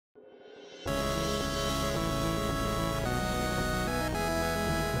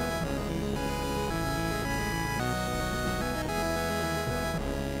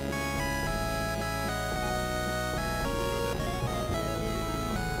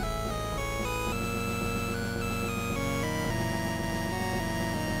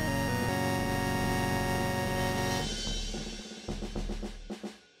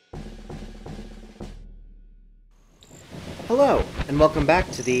Hello, and welcome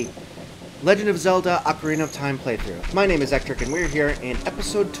back to the Legend of Zelda Ocarina of Time playthrough. My name is Ectric, and we're here in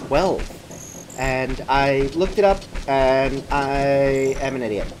episode 12. And I looked it up, and I am an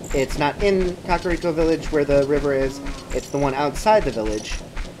idiot. It's not in Kakariko Village where the river is, it's the one outside the village.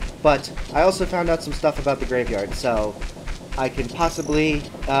 But I also found out some stuff about the graveyard, so I can possibly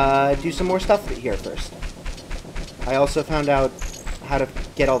do some more stuff here first. I also found out how to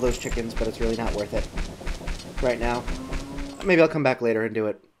get all those chickens, but it's really not worth it right now. Maybe I'll come back later and do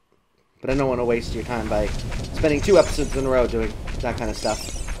it. But I don't want to waste your time by spending 2 episodes in a row doing that kind of stuff.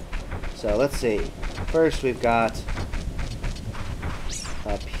 So let's see. First we've got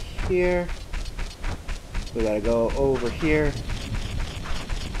up here. We gotta go over here.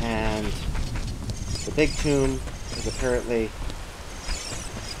 And the big tomb is apparently...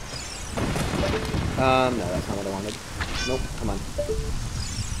 no, that's not what I wanted. Nope, come on.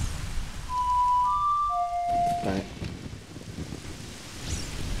 Darn it.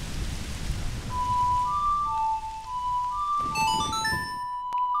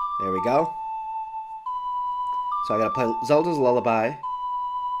 There we go. So I gotta play Zelda's Lullaby.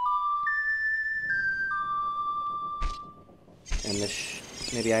 And this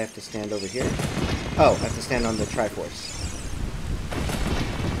maybe I have to stand over here. Oh, I have to stand on the Triforce.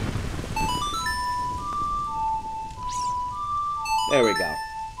 There we go.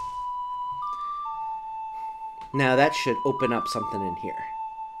 Now that should open up something in here.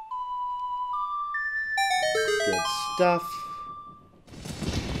 Good stuff.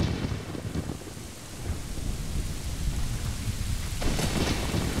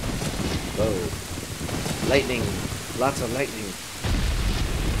 Whoa. Lightning. Lots of lightning.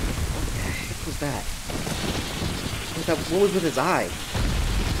 What the heck was that? What was with his eye?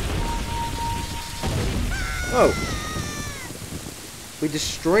 Oh. We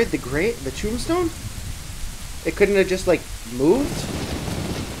destroyed the tombstone? It couldn't have just, like, moved?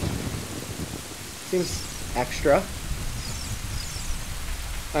 Seems extra.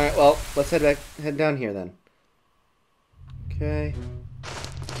 Alright, well, let's head down here then. Okay.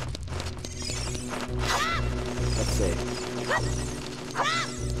 Let's see.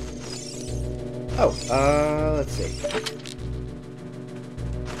 Oh, let's see.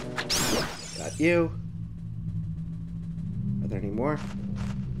 Got you. Are there any more?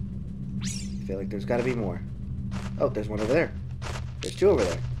 I feel like there's gotta be more. Oh, there's one over there. There's 2 over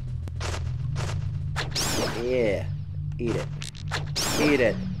there. Yeah. Eat it. Eat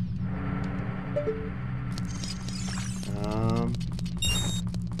it.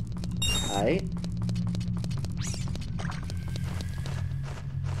 Alright.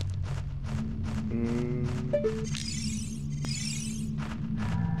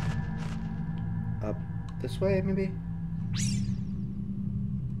 Up this way, maybe?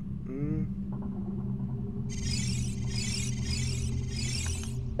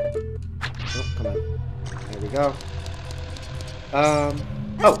 Oh, come on. There we go. Oh!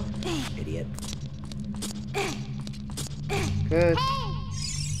 Idiot. Good.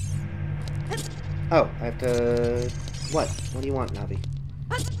 Oh, I have to... What? What do you want, Navi?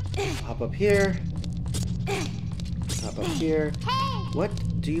 Hop up here. Hop up here. What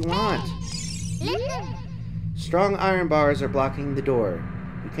do you want? Strong iron bars are blocking the door.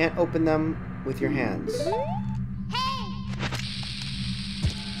 You can't open them with your hands.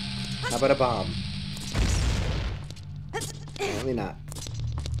 How about a bomb? Apparently not.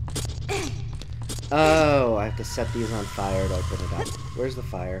 Oh, I have to set these on fire to open it up. Where's the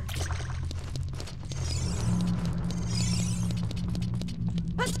fire?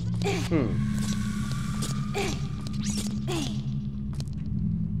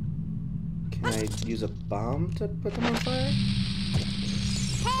 Can I use a bomb to put them on fire?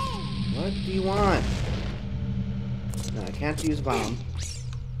 What do you want? No, I can't use a bomb.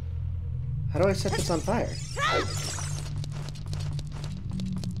 How do I set this on fire?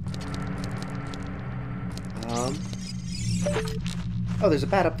 Oh, there's a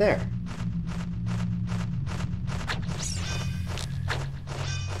bat up there.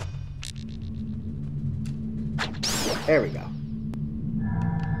 There we go.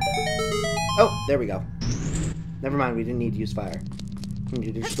 Oh, there we go. Never mind, we didn't need to use fire. We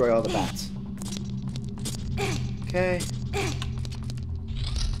need to destroy all the bats. Okay.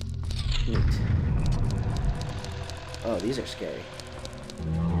 Neat. Oh, these are scary.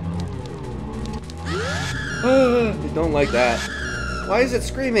 I don't like that. Why is it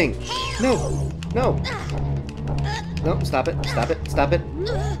screaming? No! No! No, stop it. Stop it. Stop it.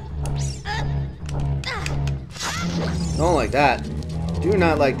 Don't like that. Do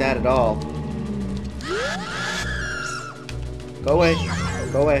not like that at all. Go away.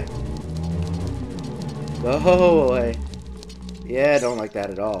 Go away. Go away. Yeah, I don't like that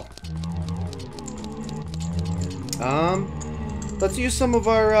at all. Let's use some of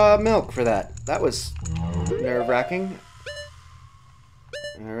our milk for that. That was nerve-wracking.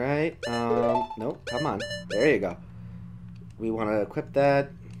 Alright, nope, come on. There you go. We want to equip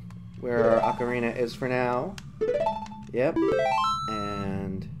that where our ocarina is for now. Yep.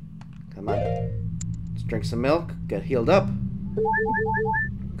 And come on. Let's drink some milk, get healed up.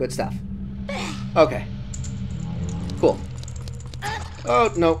 Good stuff. Okay. Cool.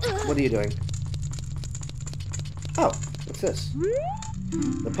 Oh, no. What are you doing? Oh, what's this?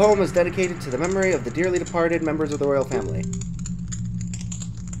 The poem is dedicated to the memory of the dearly departed members of the royal family.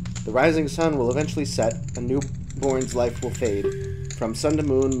 The rising sun will eventually set, a newborn's life will fade. From sun to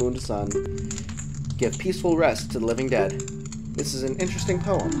moon, moon to sun, give peaceful rest to the living dead. This is an interesting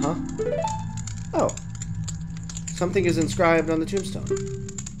poem, huh? Oh. Something is inscribed on the tombstone.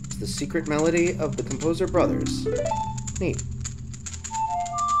 It's the secret melody of the composer brothers. Neat.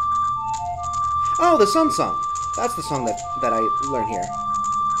 Oh, the Sun Song! That's the song that I learned here.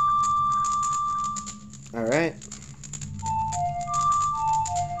 Alright.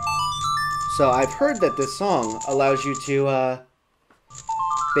 So I've heard that this song allows you to,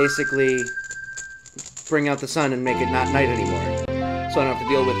 basically bring out the sun and make it not night anymore. So I don't have to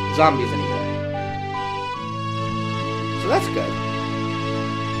deal with zombies anymore. So that's good.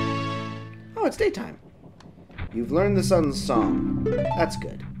 Oh, it's daytime. You've learned the sun's song. That's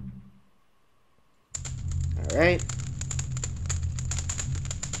good. Alright.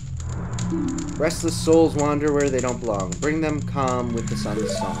 Restless souls wander where they don't belong. Bring them calm with the sun's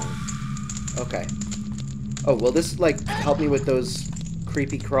song. Okay. Oh, will this, like, help me with those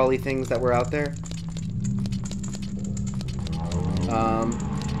creepy crawly things that were out there?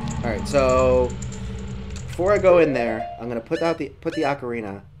 Alright, so before I go in there, I'm gonna put the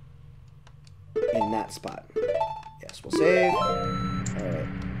ocarina in that spot. Yes, we'll save. Alright.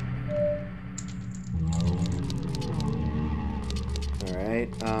 Alright,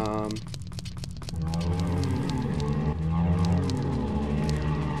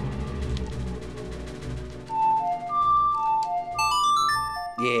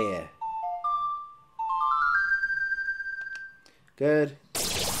 yeah. Good.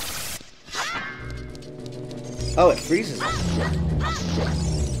 Oh, it freezes.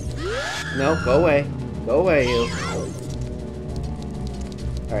 No, go away. Go away, you.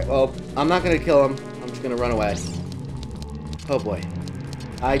 Alright, well, I'm not gonna kill him. I'm just gonna run away. Oh boy.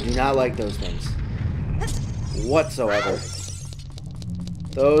 I do not like those things. Whatsoever.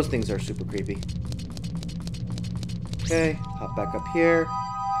 Those things are super creepy. Okay, hop back up here.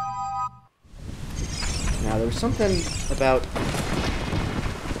 Now, there was something about the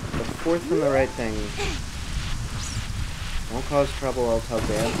fourth from the right thing. Won't cause trouble, I'll tell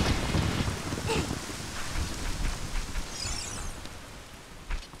Dan.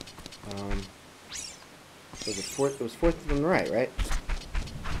 It was fourth from the right?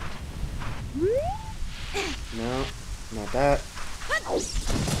 No, not that.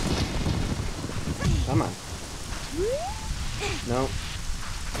 Come on. No.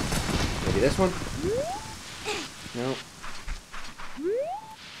 Maybe this one? No.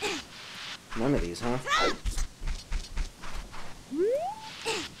 None of these, huh?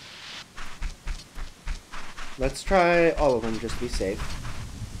 Let's try all of them just to be safe.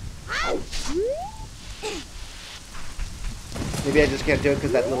 Maybe I just can't do it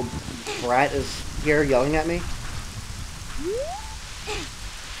because that little brat is here yelling at me.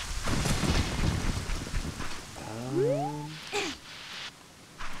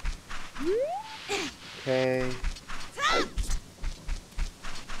 Okay.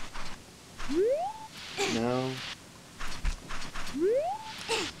 No.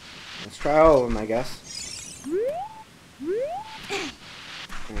 Let's try all of them, I guess.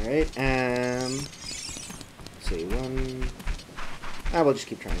 Alright, let's see, one... we'll just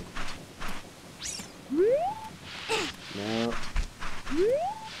keep trying. No.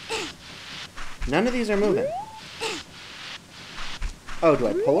 None of these are moving. Oh, do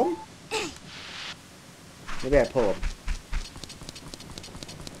I pull them? Maybe I pull them.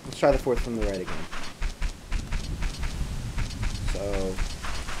 Let's try the fourth from the right again. So...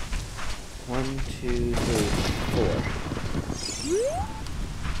 1, 2, 3, 4.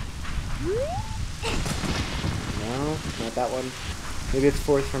 No, not that one. Maybe it's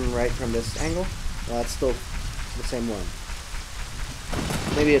fourth from right from this angle? Well, that's still the same one.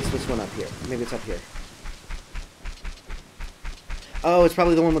 Maybe it's this one up here. Maybe it's up here. Oh, it's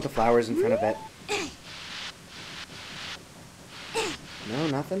probably the one with the flowers in front of it. No,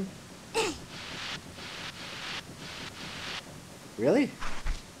 nothing? Really?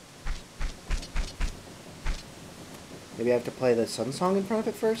 Maybe I have to play the sun song in front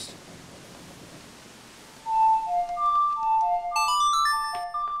of it first?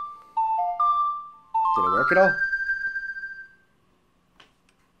 Did it work at all?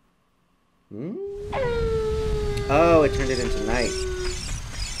 Hmm? Oh, it turned it into night.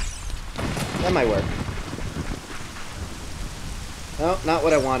 That might work. Oh, not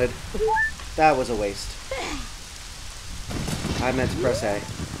what I wanted. That was a waste. I meant to press A.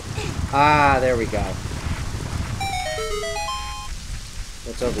 Ah, there we go.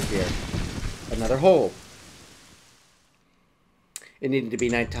 What's over here? Another hole. It needed to be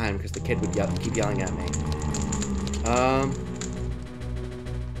nighttime because the kid would keep yelling at me. There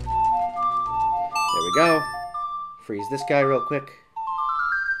we go. Freeze this guy real quick.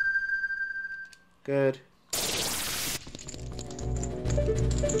 Good.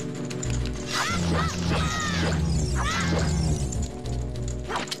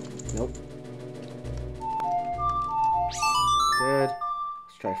 Nope. Good.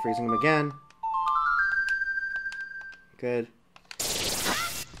 Let's try freezing him again. Good.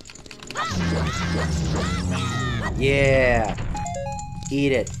 Yeah!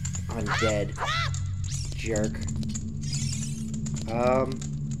 Eat it, undead. Jerk.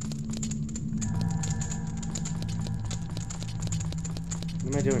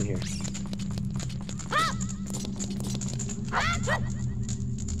 What am I doing here?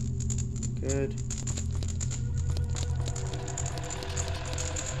 Good.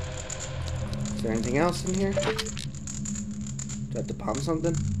 Is there anything else in here? Do I have to bomb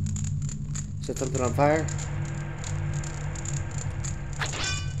something? Set something on fire?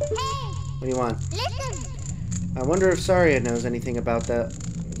 What do you want? Listen. I wonder if Saria knows anything about that.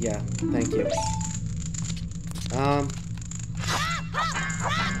 Yeah, thank you.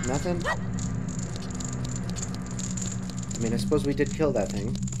 Nothing? I mean, I suppose we did kill that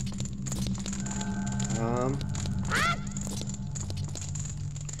thing.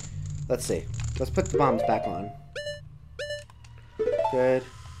 Let's see. Let's put the bombs back on. Good.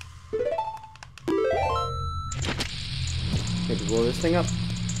 Maybe blow this thing up.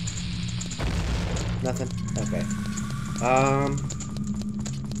 Nothing? Okay.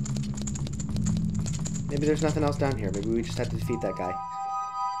 Maybe there's nothing else down here. Maybe we just have to defeat that guy.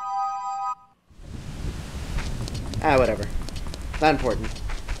 Ah, whatever. Not important.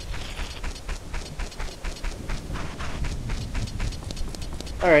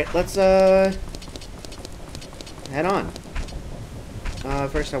 Alright, let's, head on.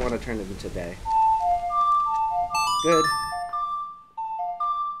 First I want to turn it into day. Good.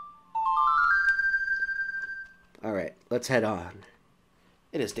 Alright, let's head on.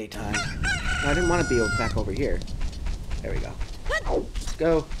 It is daytime. I didn't want to be back over here. There we go. Let's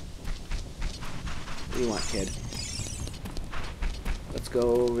go. What do you want, kid? Let's go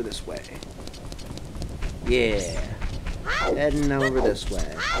over this way. Yeah. Heading over this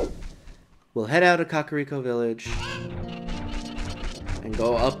way. We'll head out of Kakariko Village and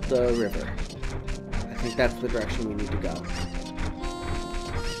go up the river. I think that's the direction we need to go.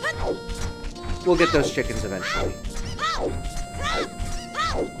 We'll get those chickens eventually.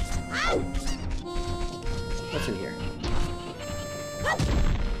 What's in here?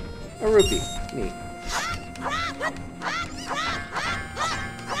 A rupee. Neat.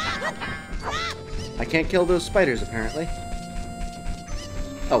 I can't kill those spiders, apparently.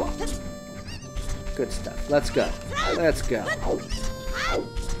 Oh well. Good stuff. Let's go. Let's go.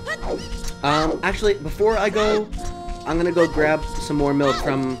 Actually, before I go, I'm gonna go grab some more milk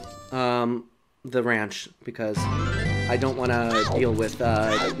from, the ranch, because I don't want to deal with,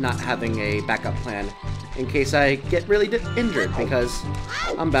 not having a backup plan in case I get really injured, because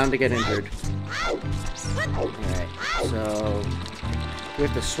I'm bound to get injured. Alright, so... do we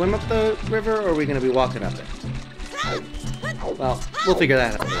have to swim up the river, or are we going to be walking up it? Well, we'll figure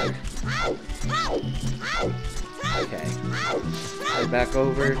that out later. Okay. Head back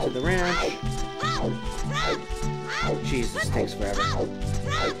over to the ranch. Jeez, this takes forever.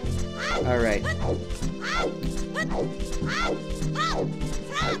 Alright.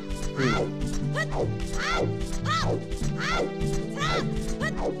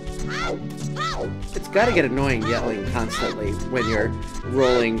 It's gotta get annoying yelling constantly when you're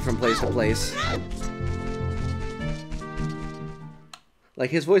rolling from place to place.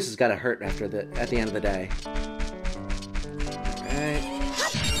 Like, his voice has gotta hurt at the end of the day. Alright.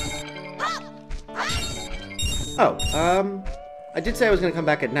 Oh, I did say I was gonna come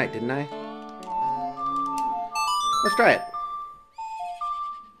back at night, didn't I? Let's try it.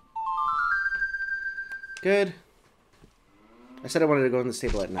 Good. I said I wanted to go in the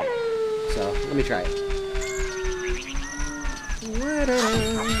stable at night, so let me try it.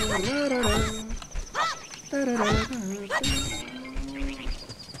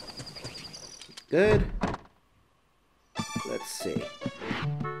 Good. Let's see.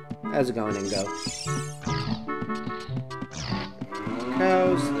 How's it going, Ingo?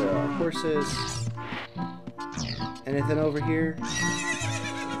 Cows, horses. Anything over here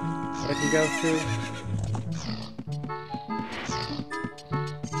that I can go through?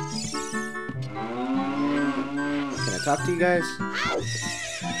 Can I talk to you guys?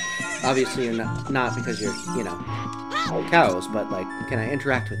 Obviously you're not because you're, you know, cows, but like, can I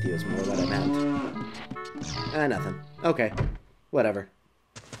interact with you is more what I meant. Nothing. Okay. Whatever.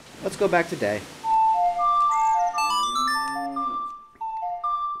 Let's go back to day.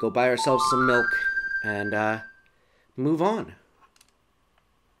 Go buy ourselves some milk and move on.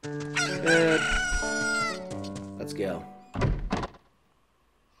 Good. Let's go.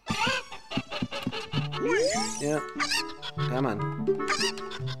 Yeah. Come on.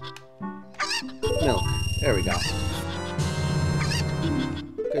 Milk. There we go.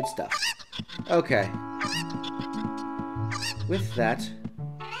 Good stuff. Okay. With that,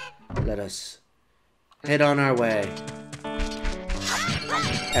 let us head on our way.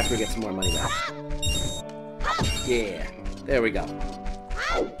 After we get some more money back. Yeah. There we go.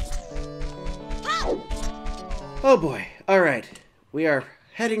 Oh boy. Alright. We are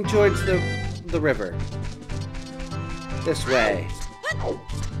heading towards the river. This way.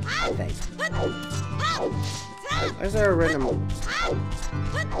 I think. Why is there a random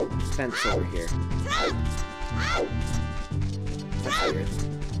fence over here? That's weird.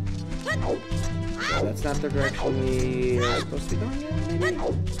 So that's not the direction we are supposed to be going in, maybe?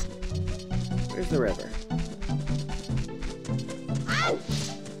 Where's the river?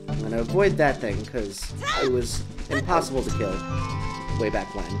 I'm going to avoid that thing, because it was impossible to kill way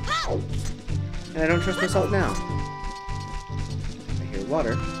back when. And I don't trust myself now. I hear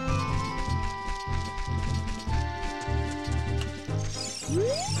water.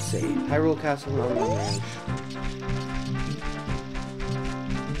 Let's see. Hyrule Castle, Long Range.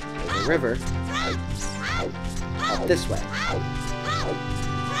 There's a river. Up this way.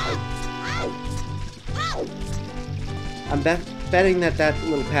 I'm betting that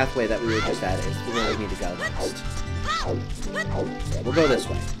little pathway that we were just at is where we need to go next. Yeah, we'll go this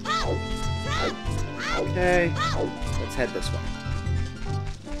way. Okay, let's head this way.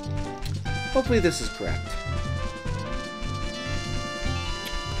 Hopefully this is correct.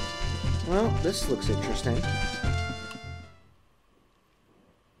 Well, this looks interesting.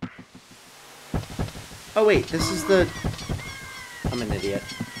 Oh wait, this is the... I'm an idiot.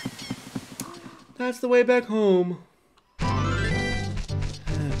 That's the way back home. Oh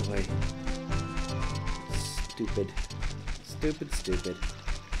boy. Stupid. Stupid, stupid.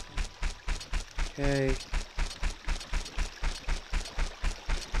 Okay.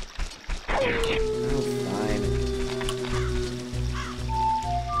 Oh, fine.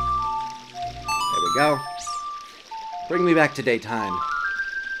 There we go. Bring me back to daytime.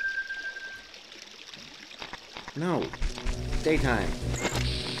 No. Daytime.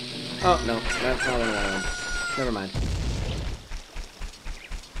 Oh, no. That's not what I want. Never mind.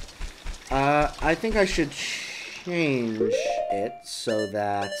 I think I should change it so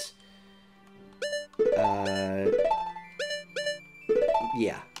that...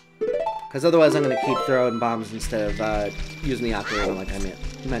 yeah. Because otherwise I'm going to keep throwing bombs instead of using the ocarina like I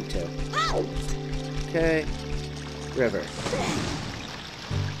meant to. Okay. River.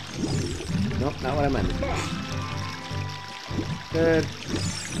 Nope, not what I meant. Good.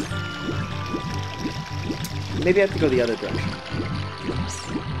 Maybe I have to go the other direction.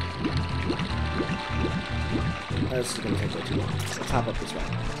 This is going to take way too long. Let's hop up this way.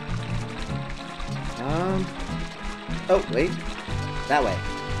 Oh, wait. That way.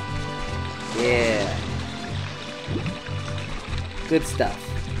 Yeah. Good stuff.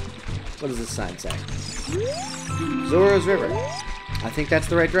 What does this sign say? Zora's River. I think that's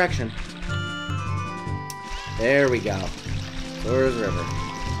the right direction. There we go. Zora's River.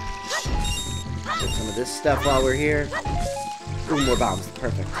 Get some of this stuff while we're here. Ooh, more bombs.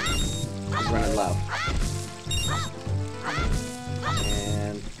 Perfect. It's running low.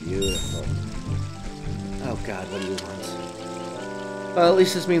 And beautiful. Oh god, what do you want? Well, at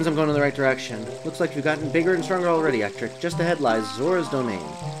least this means I'm going in the right direction. Looks like you've gotten bigger and stronger already, Ectric. Just ahead lies Zora's domain.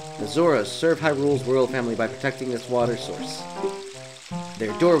 The Zoras serve Hyrule's royal family by protecting this water source.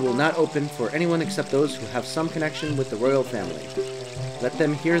 Their door will not open for anyone except those who have some connection with the royal family. Let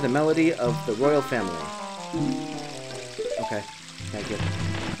them hear the melody of the royal family. Okay, thank you.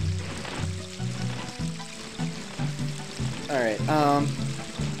 Alright,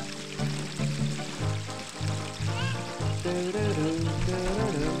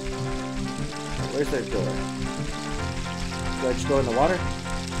 Where's their door? Do I just go in the water?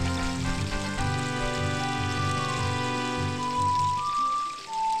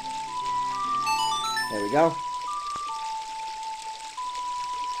 There we go.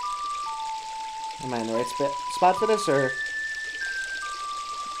 Am I in the right spot for this, or?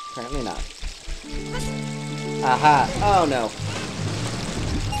 Apparently not. Aha! Oh no!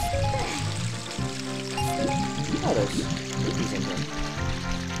 Oh, there's cookies in here.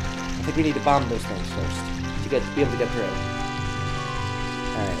 I think we need to bomb those things first to be able to get through.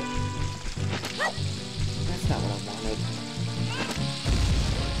 Alright. That's not what I wanted.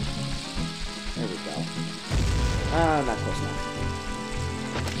 There we go. Not close enough.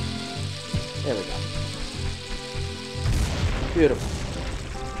 There we go. Beautiful.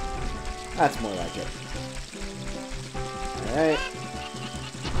 That's more like it. Alright.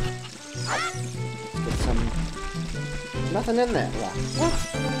 Let's get some... Nothing in there. Yeah. What?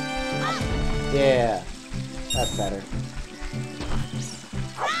 Yeah. That's better.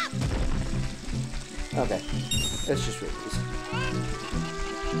 Okay. Let's just read these.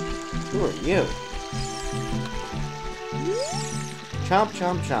 Who are you? Chomp,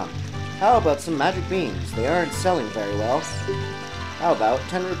 chomp, chomp. How about some magic beans? They aren't selling very well. How about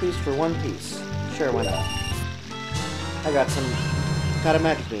 10 rupees for one piece? Sure, why not? Got a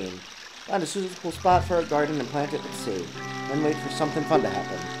magic bean. Find a suitable spot for a garden and plant it at sea. Then wait for something fun to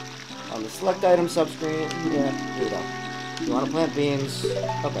happen. On the select item subscreen, yeah, here we go. You want to plant beans?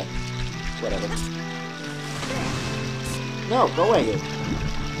 Okay. Whatever. No, go away, you.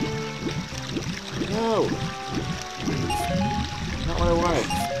 No. Not what I wanted.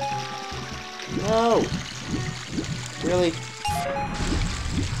 No. Really?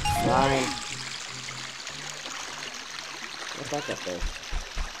 Fine. Get back up there.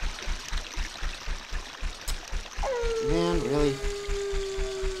 Man, really?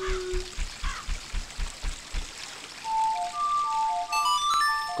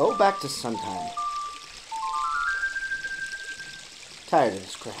 Go back to Suntime. Tired of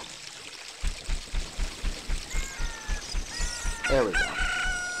this crap. There we go.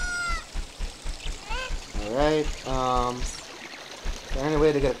 Alright, is there any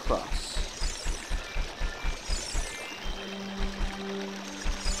way to get across?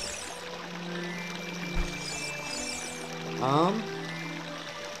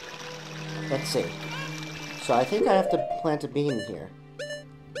 Let's see. So I think I have to plant a bean here.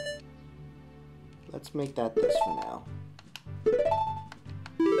 Let's make that this for now.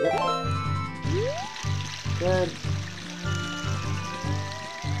 Yep. Good.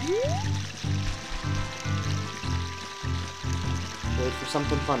 Wait for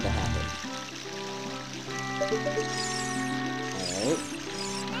something fun to happen. Alright.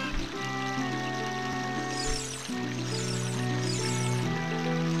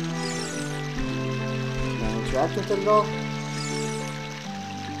 Can I interact with it at all?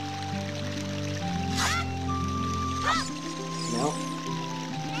 No.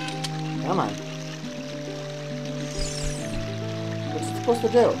 Come on. What's it supposed to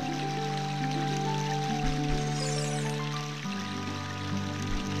do?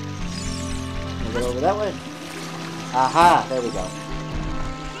 Get over that way. Aha! There we go.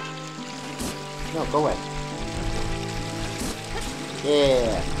 No, go away.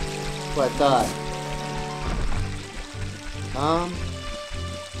 Yeah. That's what I thought.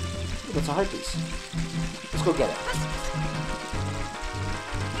 It's a heart piece. Let's go get it.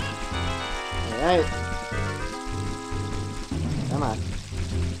 Alright. Come on.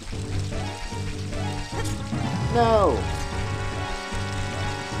 No!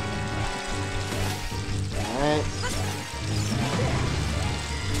 Alright.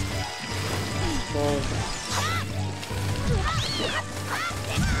 Okay.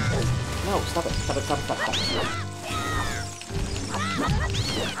 No, stop it. Stop it, stop it, stop it, stop it.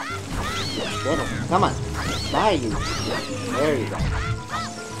 Get it. Come on. Die, you. There you go.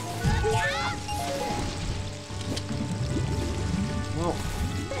 No.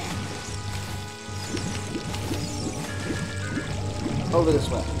 Over this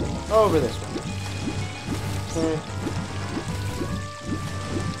way. Over this way. Okay.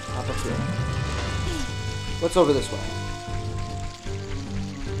 Up here. What's over this way?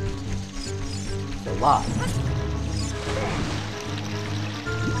 It's a lot.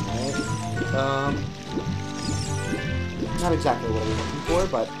 Alright. Not exactly what I was looking for,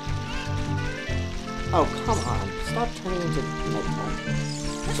 but... Oh, come on. Stop turning into nighttime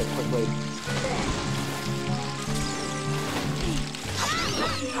so quickly.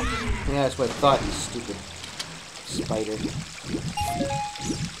 Yeah, that's what I thought, you stupid spider.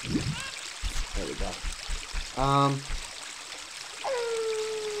 There we go.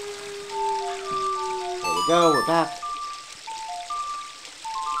 we go, we're back.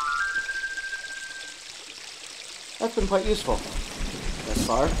 That's been quite useful thus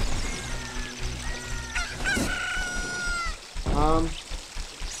far.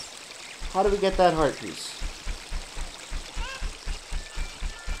 How do we get that heart piece?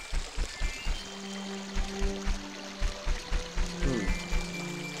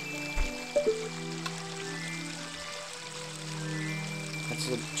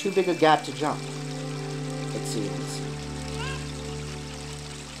 That's too big a gap to jump, it seems.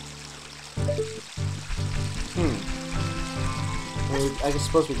 I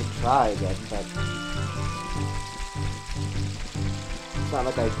suppose we could try again, but it's not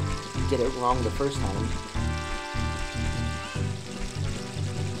like I did it wrong the first time.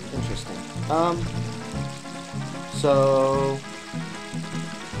 Interesting. So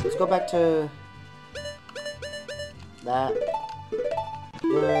let's go back to that.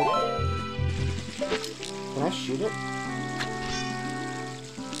 Good. Can I shoot it?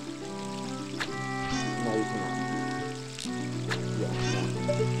 No, you cannot. Yeah,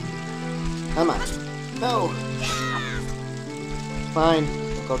 no. Come on. No! Fine.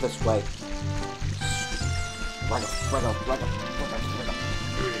 We'll go this way.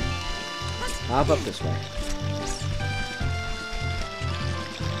 Hop up this way.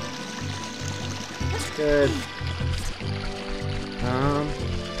 Good.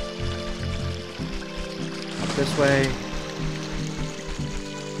 Up this way.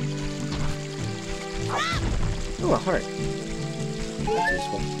 Oh, a heart. That's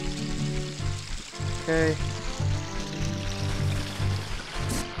useful. Okay.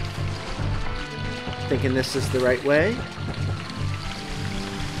 Thinking this is the right way.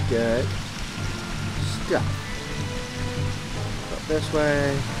 Good stuff. Up this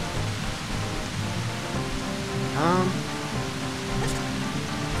way.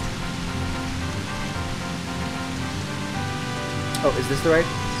 Oh, is this the right?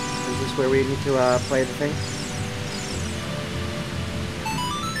 Is this where we need to play the thing?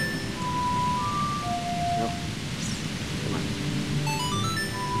 Nope. Come on.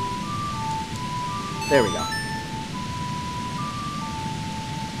 There we go.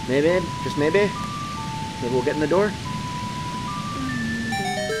 Maybe, just maybe. Maybe we'll get in the door.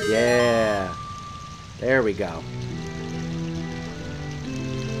 Yeah. There we go.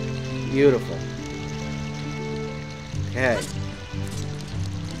 Beautiful. Okay.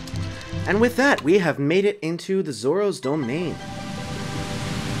 And with that, we have made it into the Zoro's domain.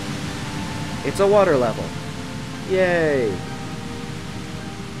 It's a water level. Yay.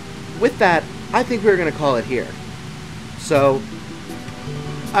 With that, I think we're going to call it here. So,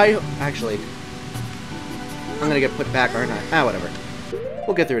 actually, I'm going to get put back, aren't I? Ah, whatever.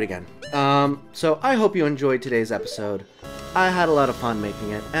 We'll get through it again. So I hope you enjoyed today's episode. I had a lot of fun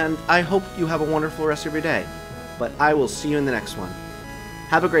making it, and I hope you have a wonderful rest of your day. But I will see you in the next one.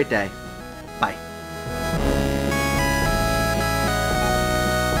 Have a great day. Bye.